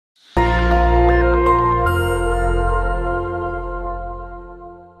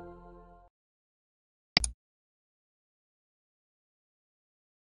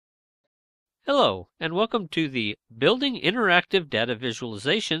Hello, and welcome to the Building Interactive Data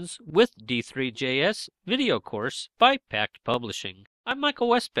Visualizations with D3.js video course by Pact Publishing. I'm Michael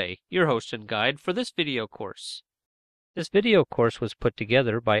Westbay, your host and guide for this video course. This video course was put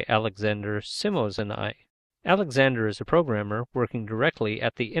together by Alexander Simos and I. Alexander is a programmer working directly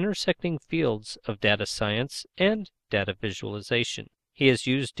at the intersecting fields of data science and data visualization. He has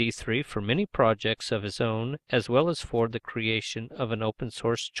used D3 for many projects of his own, as well as for the creation of an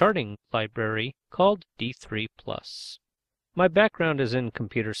open-source charting library called D3+. My background is in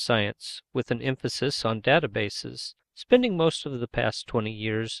computer science, with an emphasis on databases, spending most of the past 20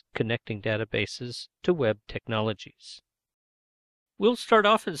 years connecting databases to web technologies. We'll start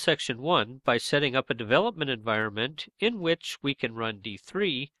off in Section 1 by setting up a development environment in which we can run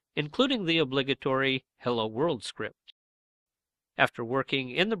D3, including the obligatory Hello World script. After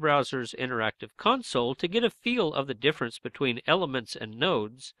working in the browser's interactive console to get a feel of the difference between elements and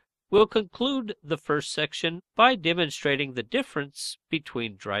nodes, we'll conclude the first section by demonstrating the difference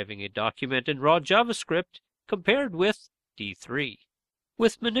between driving a document in raw JavaScript compared with D3.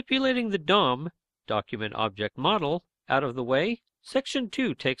 With manipulating the DOM, Document Object Model, out of the way, Section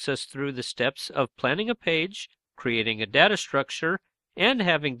 2 takes us through the steps of planning a page, creating a data structure, and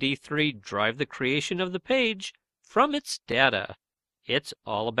having D3 drive the creation of the page from its data. It's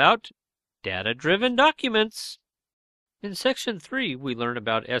all about data-driven documents. In Section 3, we learn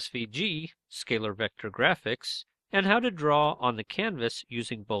about SVG, scalar vector graphics, and how to draw on the canvas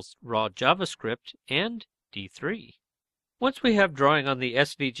using both raw JavaScript and D3. Once we have drawing on the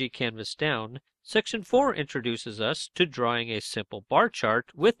SVG canvas down, Section 4 introduces us to drawing a simple bar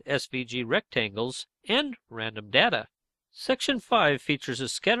chart with SVG rectangles and random data. Section 5 features a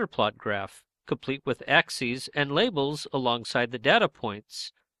scatterplot graph, complete with axes and labels alongside the data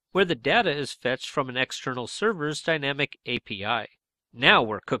points, where the data is fetched from an external server's dynamic API. Now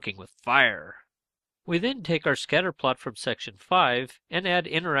we're cooking with fire. We then take our scatterplot from Section 5 and add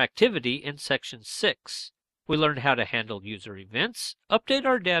interactivity in Section 6. We learn how to handle user events, update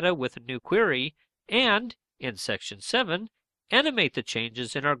our data with a new query, and, in Section 7, animate the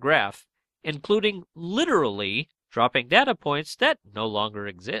changes in our graph, including literally dropping data points that no longer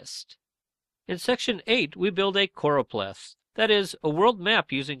exist. In Section 8, we build a choropleth, that is, a world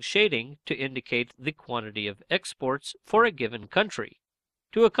map using shading to indicate the quantity of exports for a given country.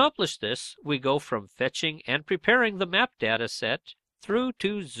 To accomplish this, we go from fetching and preparing the map data set through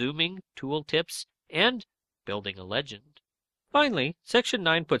to zooming, tooltips, and building a legend. Finally, Section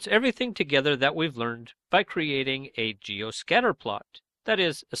 9 puts everything together that we've learned by creating a geoscatterplot, that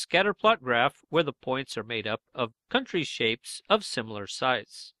is, a scatterplot graph where the points are made up of country shapes of similar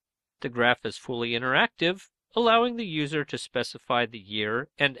size. The graph is fully interactive, allowing the user to specify the year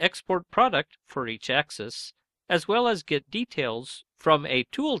and export product for each axis, as well as get details from a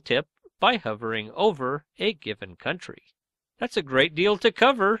tooltip by hovering over a given country. That's a great deal to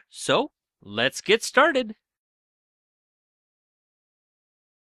cover, so let's get started.